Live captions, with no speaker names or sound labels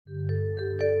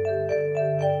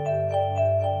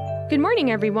Good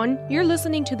morning, everyone. You're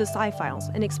listening to the Sci-Files,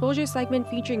 an exposure segment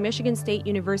featuring Michigan State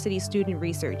University student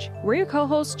research. We're your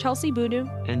co-hosts, Chelsea Boudou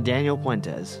and Daniel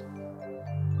Puentes.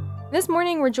 This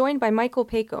morning, we're joined by Michael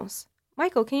Pajkos.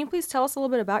 Michael, can you please tell us a little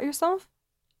bit about yourself?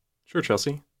 Sure,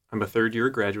 Chelsea. I'm a third-year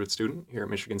graduate student here at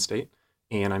Michigan State,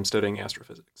 and I'm studying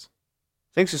astrophysics.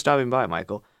 Thanks for stopping by,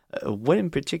 Michael. What in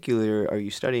particular are you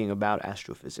studying about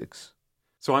astrophysics?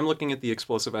 So I'm looking at the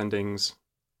explosive endings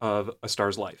of a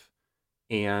star's life.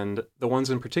 And the ones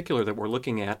in particular that we're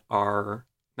looking at are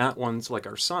not ones like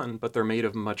our sun, but they're made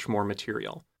of much more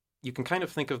material. You can kind of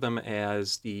think of them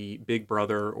as the big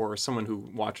brother or someone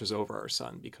who watches over our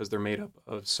sun because they're made up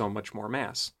of so much more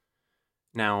mass.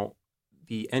 Now,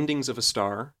 the endings of a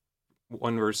star,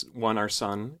 one our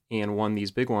sun and one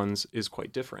these big ones, is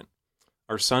quite different.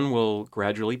 Our sun will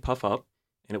gradually puff up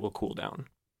and it will cool down.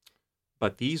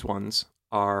 But these ones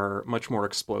are much more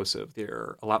explosive.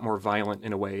 They're a lot more violent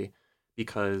in a way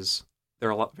because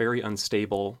they're very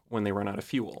unstable when they run out of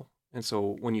fuel. And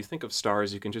so when you think of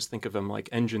stars, you can just think of them like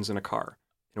engines in a car.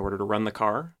 In order to run the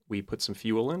car, we put some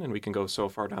fuel in and we can go so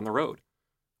far down the road.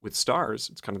 With stars,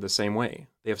 it's kind of the same way.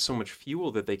 They have so much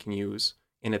fuel that they can use,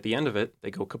 and at the end of it, they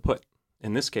go kaput.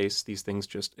 In this case, these things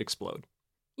just explode.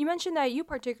 You mentioned that you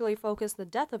particularly focus the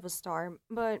death of a star,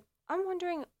 but I'm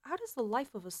wondering, how does the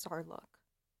life of a star look?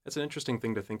 That's an interesting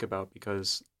thing to think about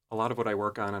because a lot of what I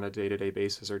work on a day-to-day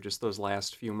basis are just those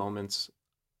last few moments,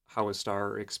 how a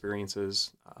star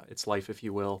experiences its life, if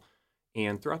you will.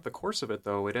 And throughout the course of it,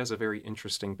 though, it has a very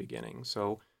interesting beginning.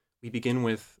 So we begin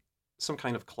with some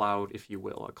kind of cloud, if you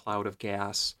will, a cloud of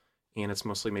gas, and it's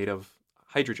mostly made of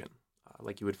hydrogen,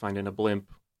 like you would find in a blimp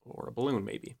or a balloon,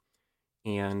 maybe.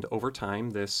 And over time,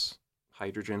 this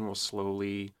hydrogen will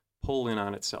slowly pull in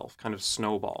on itself, kind of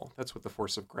snowball. That's what the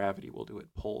force of gravity will do.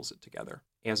 It pulls it together.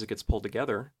 As it gets pulled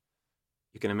together,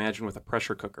 you can imagine with a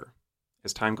pressure cooker.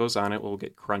 As time goes on, it will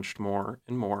get crunched more,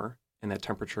 and that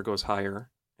temperature goes higher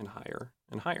and higher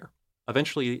and higher.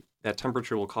 Eventually, that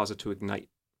temperature will cause it to ignite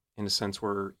in a sense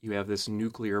where you have this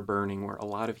nuclear burning where a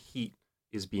lot of heat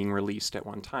is being released at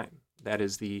one time. That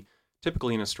is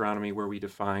typically in astronomy where we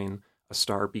define a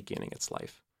star beginning its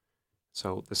life.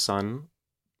 So the sun,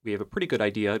 we have a pretty good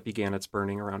idea. It began its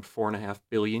burning around 4.5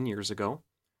 billion years ago,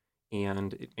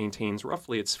 and it maintains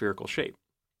roughly its spherical shape.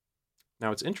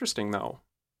 Now, it's interesting, though,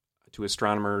 to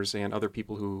astronomers and other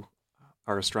people who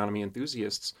are astronomy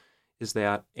enthusiasts, is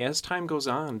that as time goes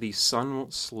on, the sun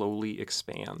slowly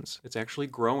expands. It's actually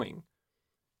growing.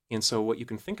 And so what you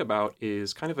can think about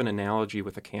is kind of an analogy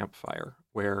with a campfire,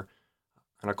 where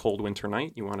on a cold winter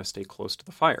night, you want to stay close to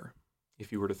the fire.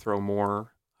 If you were to throw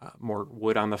more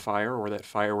wood on the fire, or that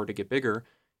fire were to get bigger,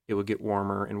 it would get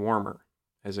warmer and warmer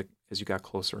as you got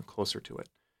closer and closer to it.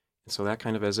 And so that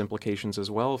kind of has implications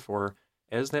as well for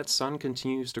as that sun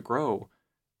continues to grow,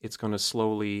 it's going to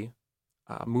slowly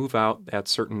move out that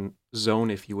certain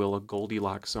zone, if you will, a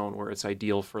Goldilocks zone where it's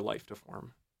ideal for life to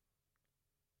form.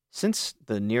 Since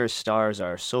the nearest stars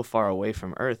are so far away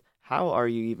from Earth, how are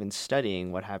you even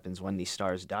studying what happens when these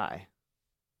stars die?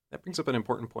 That brings up an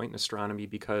important point in astronomy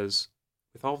because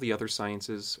with all the other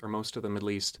sciences, or most of them at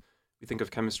least, we think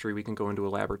of chemistry, we can go into a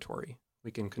laboratory.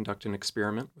 We can conduct an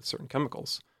experiment with certain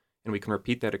chemicals, and we can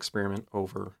repeat that experiment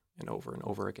over and over and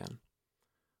over again.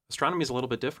 Astronomy is a little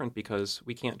bit different because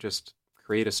we can't just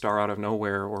create a star out of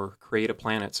nowhere or create a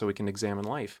planet so we can examine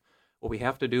life. What we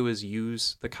have to do is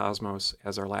use the cosmos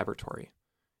as our laboratory.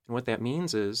 And what that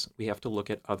means is we have to look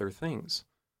at other things.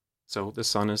 So the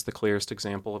sun is the clearest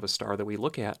example of a star that we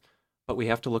look at, but we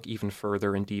have to look even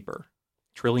further and deeper,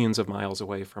 trillions of miles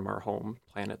away from our home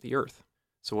planet, the Earth.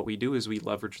 So what we do is we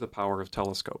leverage the power of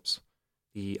telescopes,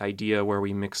 the idea where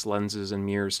we mix lenses and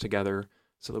mirrors together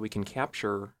so that we can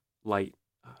capture light,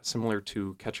 similar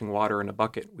to catching water in a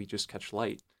bucket. We just catch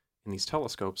light in these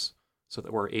telescopes so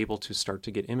that we're able to start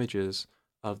to get images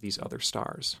of these other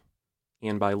stars.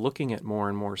 And by looking at more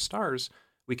and more stars,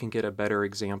 we can get a better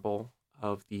example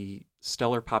of the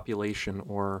stellar population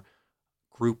or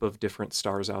group of different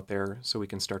stars out there so we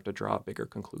can start to draw bigger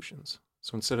conclusions.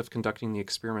 So instead of conducting the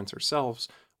experiments ourselves,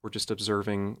 we're just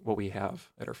observing what we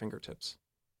have at our fingertips.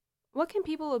 What can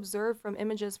people observe from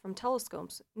images from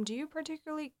telescopes? Do you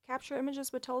particularly capture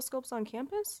images with telescopes on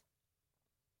campus?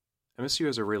 MSU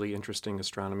has a really interesting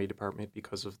astronomy department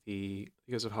because of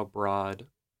how broad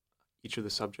each of the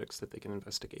subjects that they can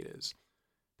investigate is.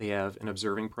 They have an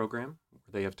observing program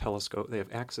where they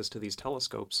have access to these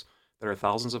telescopes that are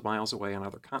thousands of miles away on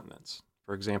other continents.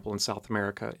 For example, in South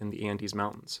America, in the Andes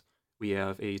Mountains, we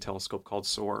have a telescope called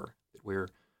SOAR that we're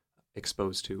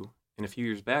exposed to. And a few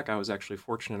years back, I was actually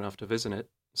fortunate enough to visit it.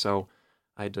 So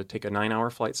I had to take a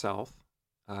 9-hour flight south.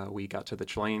 We got to the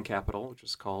Chilean capital, which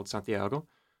is called Santiago.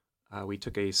 We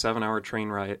took a 7-hour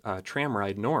tram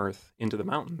ride north into the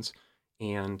mountains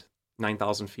and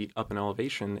 9,000 feet up in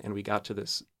elevation, and we got to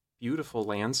this beautiful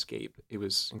landscape. It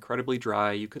was incredibly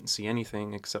dry. You couldn't see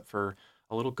anything except for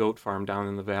a little goat farm down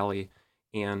in the valley.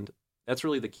 And that's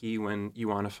really the key when you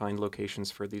want to find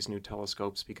locations for these new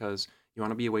telescopes, because you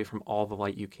want to be away from all the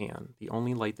light you can. The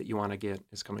only light that you want to get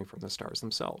is coming from the stars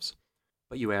themselves.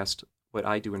 But you asked what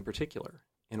I do in particular.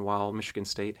 And while Michigan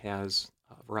State has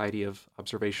a variety of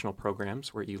observational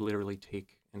programs where you literally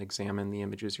take and examine the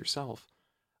images yourself,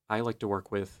 I like to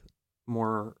work with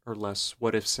more or less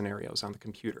what-if scenarios on the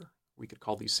computer. We could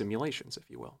call these simulations, if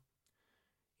you will.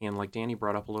 And like Danny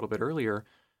brought up a little bit earlier,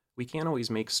 we can't always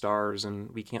make stars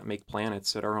and we can't make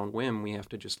planets at our own whim. We have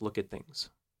to just look at things.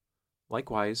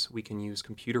 Likewise, we can use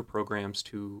computer programs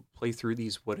to play through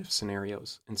these what-if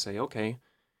scenarios and say, okay,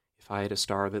 if I had a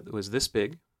star that was this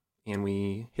big and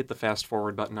we hit the fast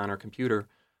forward button on our computer,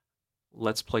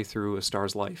 let's play through a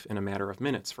star's life in a matter of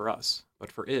minutes for us.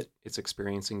 But for it, it's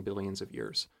experiencing billions of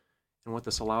years. And what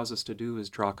this allows us to do is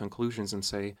draw conclusions and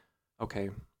say, okay,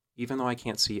 even though I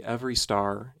can't see every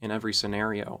star in every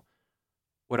scenario,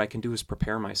 what I can do is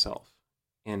prepare myself.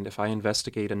 And if I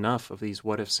investigate enough of these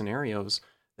what-if scenarios,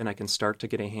 then I can start to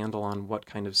get a handle on what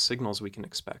kind of signals we can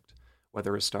expect,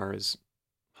 whether a star is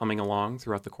humming along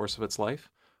throughout the course of its life,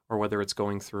 or whether it's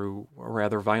going through a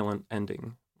rather violent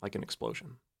ending, like an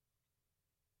explosion.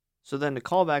 So then to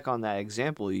call back on that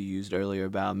example you used earlier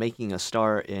about making a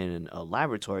star in a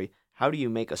laboratory, how do you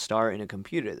make a star in a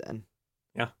computer then?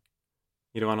 Yeah.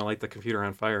 You don't want to light the computer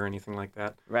on fire or anything like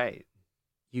that. Right.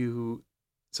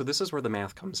 So this is where the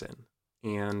math comes in.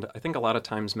 And I think a lot of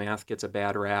times math gets a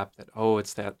bad rap that, oh,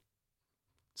 it's that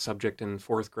subject in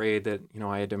 4th grade that,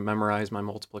 I had to memorize my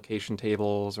multiplication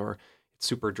tables, or it's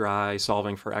super dry,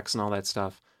 solving for X and all that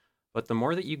stuff. But the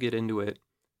more that you get into it,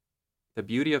 the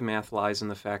beauty of math lies in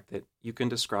the fact that you can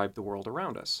describe the world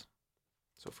around us.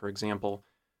 So for example,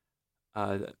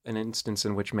 an instance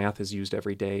in which math is used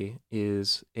every day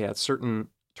is at certain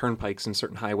turnpikes and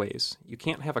certain highways. You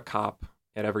can't have a cop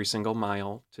at every single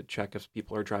mile to check if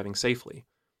people are driving safely.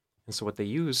 And so what they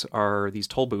use are these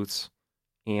toll booths,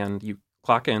 and you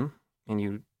clock in and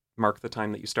you mark the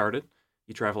time that you started,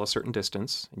 you travel a certain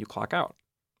distance, and you clock out.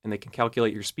 And they can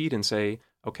calculate your speed and say,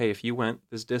 okay, if you went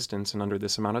this distance and under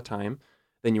this amount of time,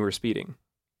 then you were speeding.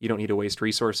 You don't need to waste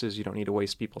resources. You don't need to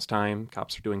waste people's time.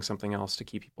 Cops are doing something else to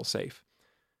keep people safe.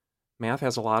 Math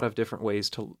has a lot of different ways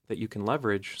that you can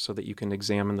leverage so that you can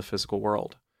examine the physical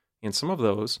world. And some of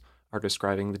those are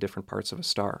describing the different parts of a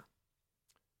star.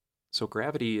 So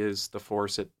gravity is the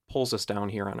force that pulls us down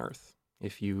here on Earth.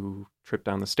 If you trip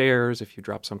down the stairs, if you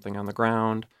drop something on the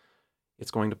ground,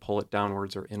 it's going to pull it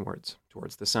downwards or inwards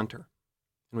towards the center.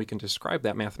 And we can describe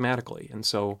that mathematically. And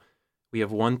so we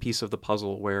have one piece of the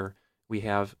puzzle where we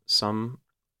have some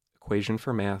equation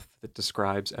for math that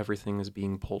describes everything as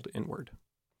being pulled inward.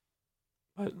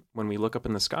 But when we look up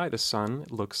in the sky, the sun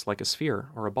looks like a sphere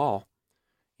or a ball.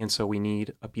 And so we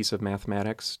need a piece of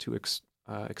mathematics to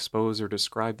expose or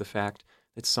describe the fact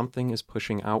that something is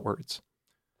pushing outwards.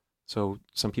 So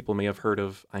some people may have heard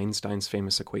of Einstein's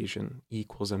famous equation, E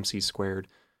equals mc squared,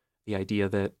 the idea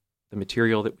that the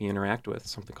material that we interact with,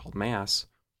 something called mass,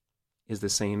 is the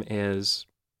same as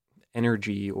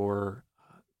energy or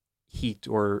heat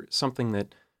or something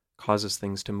that causes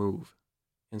things to move.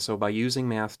 And so by using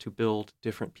math to build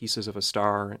different pieces of a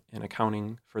star and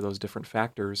accounting for those different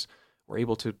factors, we're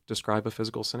able to describe a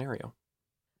physical scenario.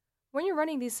 When you're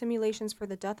running these simulations for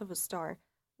the death of a star,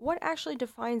 what actually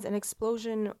defines an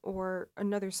explosion or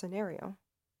another scenario?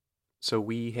 So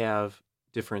we have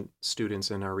different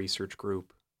students in our research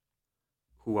group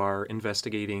who are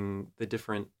investigating the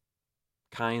different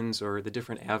kinds or the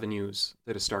different avenues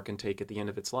that a star can take at the end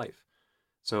of its life.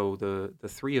 So the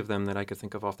 3 of them that I could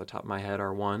think of off the top of my head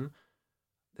are, one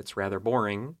that's rather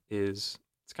boring, it's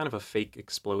kind of a fake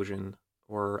explosion,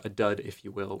 or a dud, if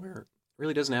you will, where it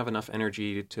really doesn't have enough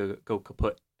energy to go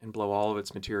kaput and blow all of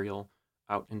its material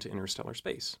out into interstellar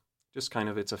space. Just kind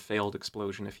of, it's a failed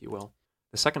explosion, if you will.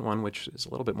 The second one, which is a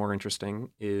little bit more interesting,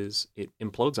 is it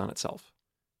implodes on itself.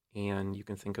 And you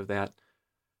can think of that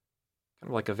kind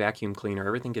of like a vacuum cleaner,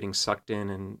 everything getting sucked in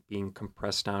and being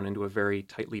compressed down into a very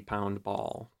tightly bound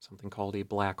ball, something called a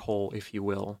black hole, if you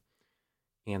will.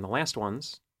 And the last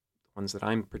ones that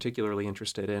I'm particularly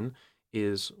interested in,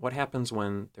 is what happens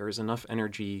when there is enough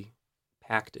energy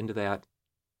packed into that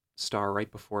star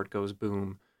right before it goes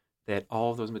boom, that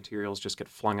all of those materials just get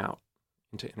flung out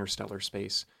into interstellar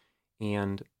space.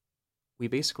 And we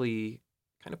basically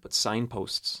kind of put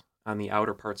signposts on the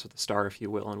outer parts of the star, if you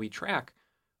will, and we track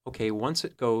okay, once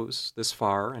it goes this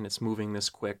far and it's moving this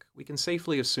quick, we can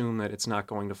safely assume that it's not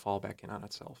going to fall back in on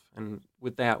itself. And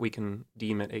with that, we can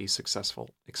deem it a successful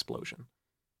explosion.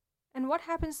 And what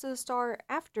happens to the star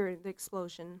after the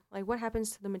explosion? Like, what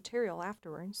happens to the material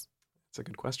afterwards? That's a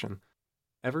good question.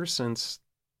 Ever since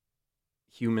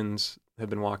humans have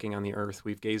been walking on the earth,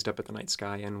 we've gazed up at the night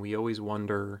sky and we always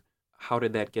wonder, how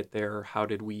did that get there? How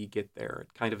did we get there?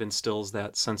 It kind of instills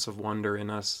that sense of wonder in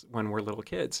us when we're little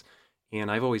kids. And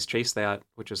I've always chased that,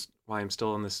 which is why I'm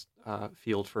still in this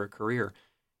field for a career.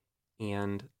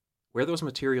 And where those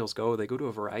materials go, they go to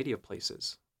a variety of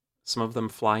places. Some of them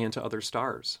fly into other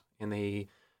stars, and they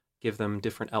give them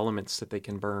different elements that they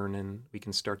can burn, and we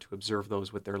can start to observe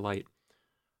those with their light.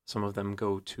 Some of them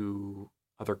go to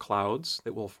other clouds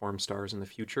that will form stars in the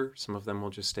future. Some of them will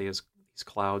just stay as these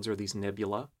clouds or these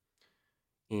nebula.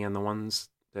 And the ones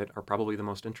that are probably the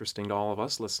most interesting to all of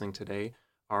us listening today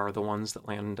are the ones that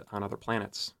land on other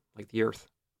planets, like the Earth.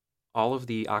 All of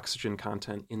the oxygen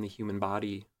content in the human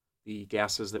body, the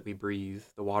gases that we breathe,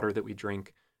 the water that we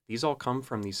drink, these all come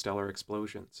from these stellar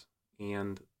explosions.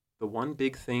 And the one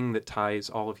big thing that ties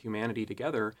all of humanity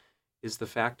together is the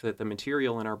fact that the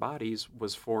material in our bodies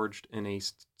was forged in a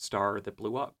star that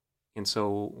blew up. And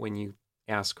so when you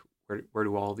ask, where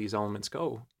do all these elements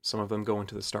go? Some of them go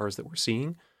into the stars that we're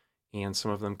seeing, and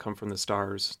some of them come from the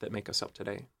stars that make us up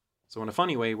today. So in a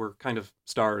funny way, we're kind of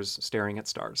stars staring at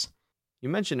stars. You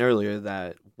mentioned earlier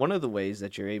that one of the ways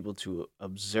that you're able to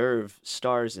observe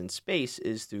stars in space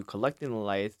is through collecting the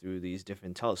light through these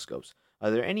different telescopes. Are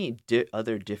there any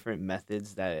other different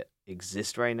methods that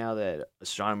exist right now that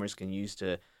astronomers can use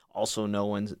to also know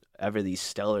whenever these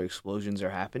stellar explosions are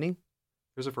happening?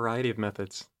 There's a variety of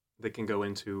methods that can go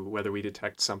into whether we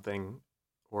detect something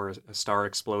or a star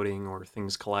exploding or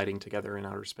things colliding together in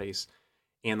outer space.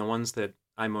 And the ones that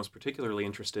I'm most particularly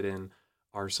interested in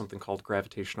are something called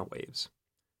gravitational waves.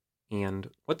 And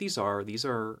what these are,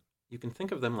 you can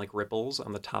think of them like ripples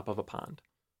on the top of a pond.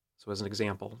 So as an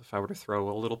example, if I were to throw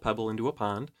a little pebble into a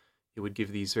pond, it would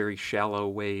give these very shallow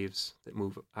waves that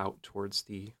move out towards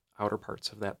the outer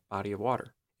parts of that body of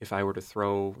water. If I were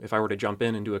to jump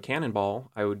in and do a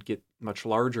cannonball, I would get much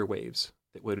larger waves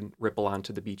that would ripple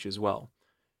onto the beach as well.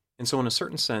 And so in a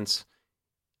certain sense,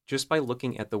 just by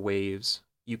looking at the waves,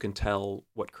 you can tell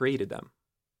what created them.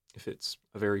 If it's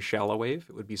a very shallow wave,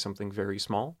 it would be something very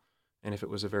small. And if it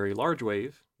was a very large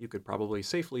wave, you could probably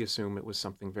safely assume it was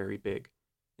something very big.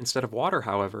 Instead of water,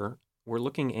 however, we're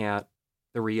looking at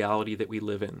the reality that we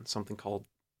live in, something called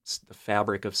the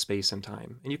fabric of space and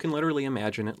time. And you can literally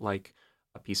imagine it like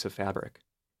a piece of fabric.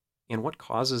 And what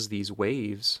causes these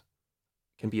waves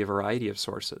can be a variety of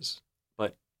sources.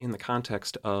 But in the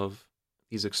context of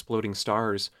these exploding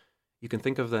stars, you can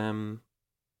think of them,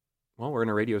 well, we're in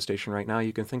a radio station right now,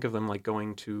 you can think of them like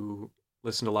going to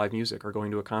listen to live music or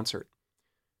going to a concert.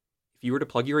 If you were to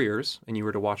plug your ears and you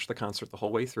were to watch the concert the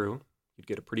whole way through, you'd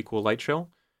get a pretty cool light show,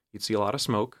 you'd see a lot of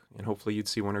smoke, and hopefully you'd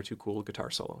see one or two cool guitar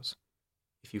solos.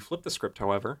 If you flip the script,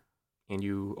 however, and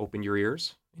you opened your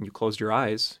ears and you closed your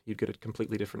eyes, you'd get a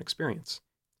completely different experience.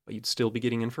 But you'd still be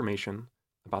getting information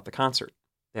about the concert.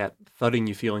 That thudding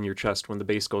you feel in your chest when the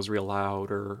bass goes real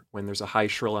loud or when there's a high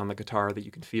shrill on the guitar that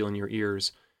you can feel in your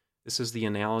ears. This is the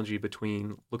analogy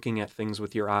between looking at things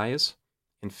with your eyes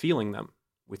and feeling them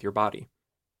with your body.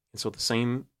 And so the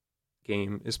same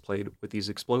game is played with these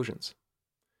explosions.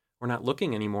 We're not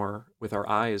looking anymore with our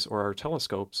eyes or our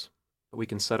telescopes, but we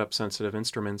can set up sensitive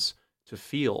instruments to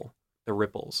feel the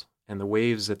ripples and the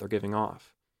waves that they're giving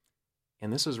off.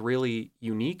 And this is really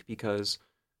unique because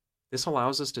this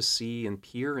allows us to see and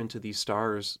peer into these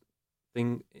stars,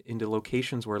 into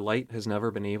locations where light has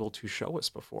never been able to show us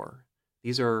before.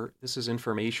 This is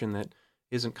information that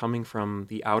isn't coming from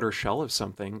the outer shell of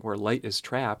something where light is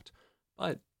trapped,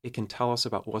 but it can tell us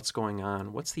about what's going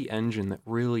on. What's the engine that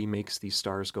really makes these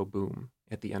stars go boom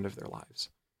at the end of their lives?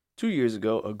 2 years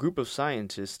ago, a group of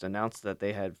scientists announced that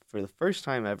they had, for the first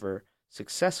time ever,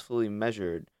 successfully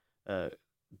measured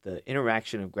the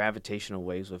interaction of gravitational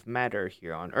waves with matter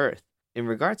here on Earth. In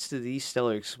regards to these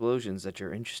stellar explosions that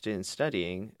you're interested in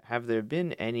studying, have there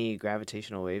been any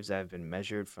gravitational waves that have been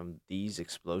measured from these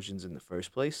explosions in the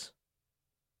first place?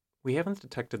 We haven't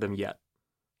detected them yet,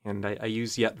 and I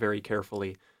use yet very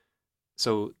carefully.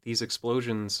 So these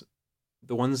explosions,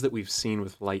 the ones that we've seen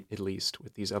with light at least,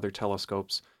 with these other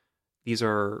telescopes, these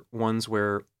are ones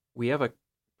where we have a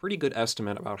pretty good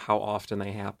estimate about how often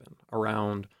they happen,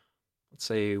 around, let's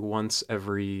say, once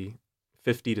every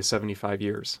 50 to 75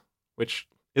 years, which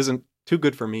isn't too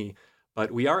good for me,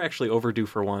 but we are actually overdue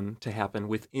for one to happen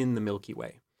within the Milky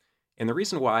Way. And the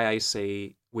reason why I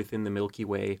say within the Milky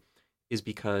Way is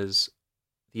because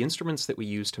the instruments that we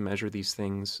use to measure these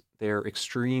things, they're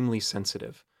extremely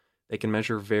sensitive. They can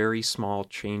measure very small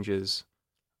changes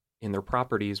in their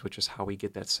properties, which is how we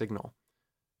get that signal.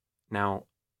 Now,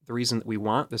 the reason that we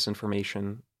want this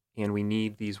information and we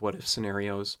need these what-if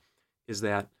scenarios is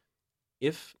that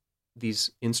if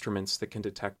these instruments that can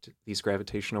detect these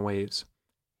gravitational waves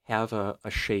have a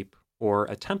shape or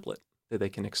a template that they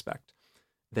can expect,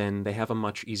 then they have a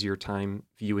much easier time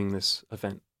viewing this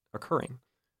event occurring.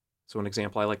 So an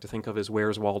example I like to think of is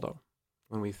Where's Waldo?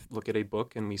 When we look at a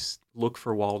book and we look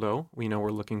for Waldo, we know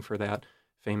we're looking for that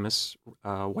famous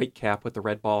white cap with the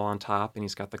red ball on top, and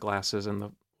he's got the glasses and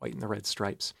the white and the red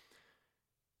stripes.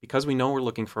 Because we know we're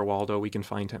looking for Waldo, we can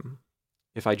find him.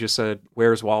 If I just said,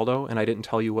 Where's Waldo? And I didn't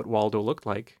tell you what Waldo looked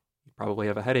like, you'd probably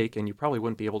have a headache and you probably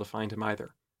wouldn't be able to find him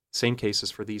either. Same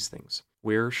cases for these things.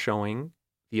 We're showing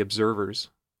the observers,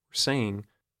 we're saying,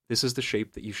 this is the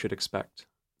shape that you should expect.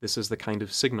 This is the kind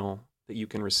of signal that you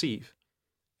can receive.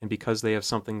 And because they have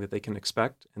something that they can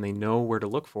expect and they know where to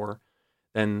look for,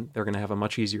 then they're going to have a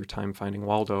much easier time finding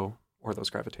Waldo or those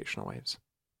gravitational waves.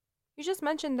 You just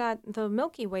mentioned that the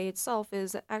Milky Way itself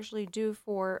is actually due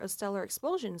for a stellar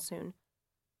explosion soon.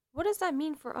 What does that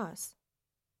mean for us?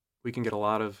 We can get a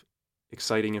lot of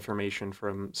exciting information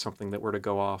from something that were to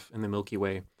go off in the Milky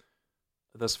Way.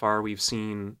 Thus far, we've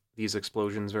seen these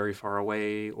explosions very far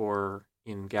away or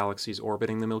in galaxies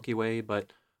orbiting the Milky Way,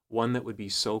 but one that would be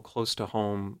so close to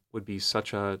home would be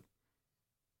such a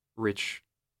rich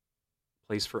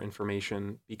place for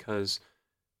information because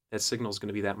that signal is going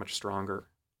to be that much stronger.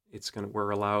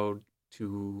 We're allowed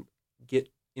to get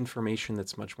information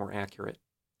that's much more accurate.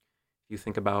 If you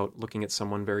think about looking at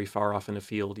someone very far off in a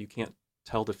field, you can't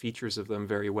tell the features of them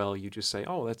very well. You just say,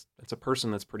 oh, that's a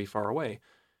person that's pretty far away.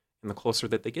 And the closer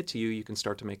that they get to you, you can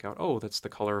start to make out, oh, that's the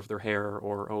color of their hair,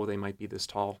 or oh, they might be this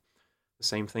tall. The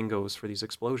same thing goes for these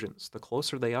explosions. The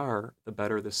closer they are, the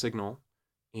better the signal,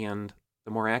 and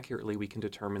the more accurately we can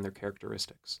determine their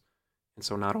characteristics. And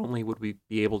so not only would we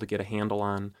be able to get a handle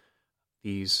on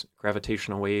these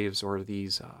gravitational waves or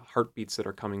these heartbeats that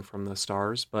are coming from the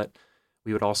stars, but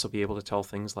we would also be able to tell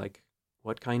things like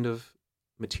what kind of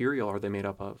material are they made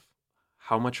up of?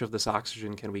 How much of this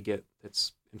oxygen can we get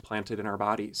that's implanted in our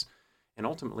bodies? And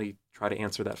ultimately try to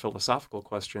answer that philosophical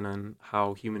question on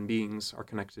how human beings are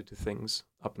connected to things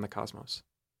up in the cosmos.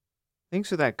 Thanks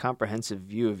for that comprehensive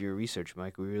view of your research,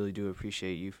 Mike. We really do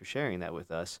appreciate you for sharing that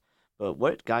with us. But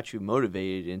what got you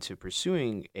motivated into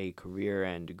pursuing a career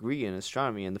and degree in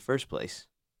astronomy in the first place?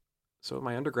 So at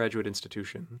my undergraduate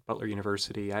institution, Butler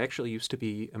University, I actually used to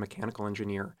be a mechanical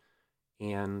engineer.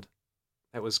 And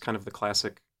that was kind of the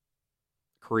classic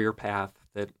career path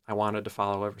that I wanted to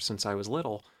follow ever since I was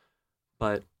little.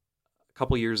 But a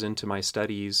couple years into my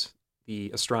studies, the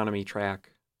astronomy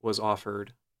track was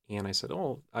offered. And I said,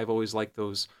 oh, I've always liked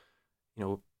those,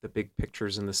 the big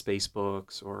pictures in the space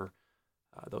books or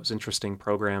those interesting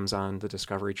programs on the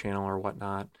Discovery Channel or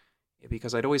whatnot,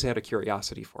 because I'd always had a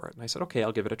curiosity for it. And I said, okay,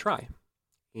 I'll give it a try.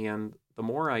 And the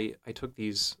more I took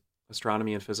these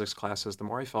astronomy and physics classes, the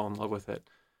more I fell in love with it,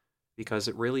 because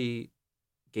it really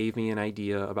gave me an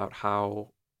idea about how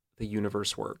the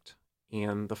universe worked.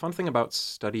 And the fun thing about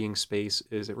studying space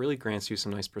is it really grants you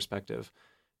some nice perspective,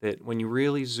 that when you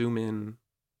really zoom in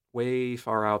way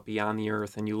far out beyond the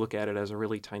Earth and you look at it as a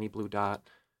really tiny blue dot,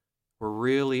 we're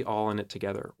really all in it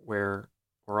together, where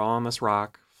we're all on this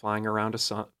rock flying around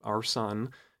our sun,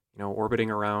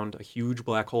 orbiting around a huge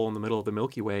black hole in the middle of the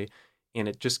Milky Way, and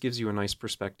it just gives you a nice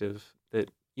perspective that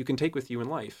you can take with you in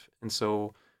life. And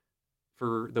so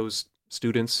for those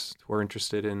students who are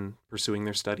interested in pursuing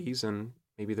their studies, and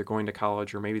maybe they're going to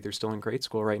college or maybe they're still in grade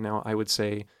school right now, I would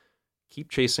say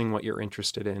keep chasing what you're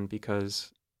interested in,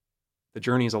 because the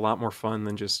journey is a lot more fun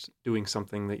than just doing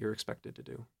something that you're expected to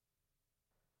do.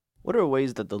 What are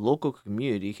ways that the local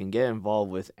community can get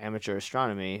involved with amateur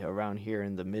astronomy around here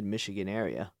in the mid-Michigan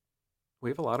area? We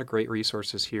have a lot of great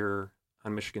resources here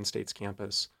on Michigan State's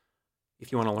campus.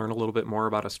 If you want to learn a little bit more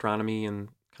about astronomy and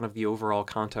kind of the overall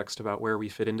context about where we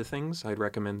fit into things, I'd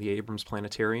recommend the Abrams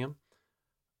Planetarium.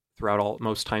 Throughout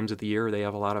most times of the year, they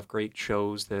have a lot of great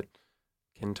shows that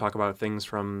can talk about things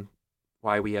from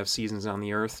why we have seasons on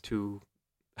the Earth to,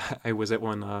 I was at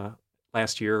one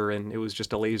last year, and it was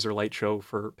just a laser light show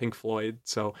for Pink Floyd.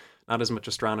 So not as much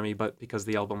astronomy, but because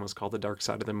the album was called The Dark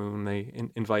Side of the Moon, they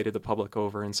invited the public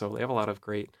over. And so they have a lot of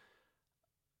great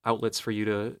outlets for you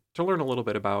to learn a little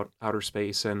bit about outer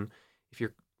space. And if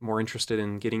you're more interested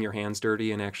in getting your hands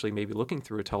dirty and actually maybe looking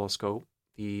through a telescope,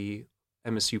 the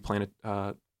MSU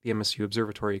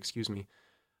Observatory,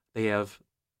 they have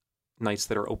nights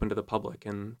that are open to the public.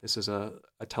 And this is a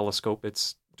telescope.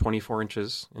 It's 24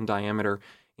 inches in diameter,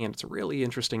 And it's a really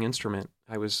interesting instrument.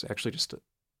 I was actually just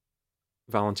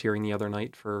volunteering the other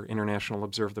night for International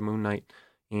Observe the Moon Night.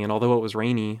 And although it was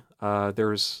rainy,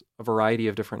 there's a variety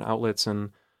of different outlets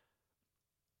and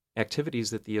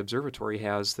activities that the observatory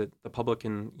has that the public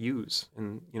can use.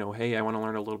 And, hey, I want to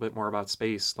learn a little bit more about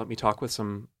space. Let me talk with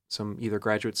some either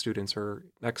graduate students or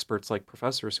experts like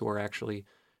professors who are actually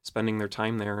spending their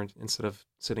time there instead of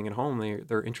sitting at home.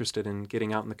 They're interested in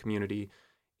getting out in the community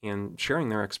and sharing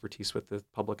their expertise with the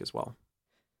public as well.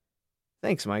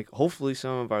 Thanks, Mike. Hopefully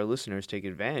some of our listeners take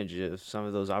advantage of some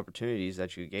of those opportunities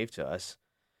that you gave to us.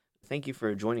 Thank you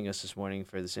for joining us this morning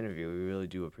for this interview. We really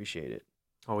do appreciate it.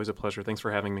 Always a pleasure. Thanks for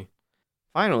having me.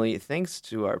 Finally, thanks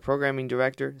to our programming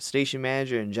director, station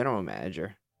manager, and general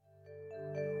manager.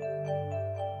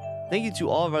 Thank you to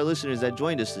all of our listeners that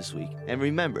joined us this week. And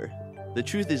remember, the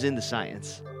truth is in the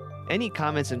science. Any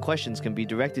comments and questions can be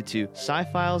directed to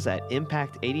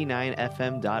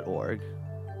scifiles@impact89fm.org.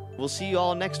 We'll see you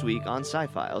all next week on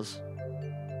Sci-Files.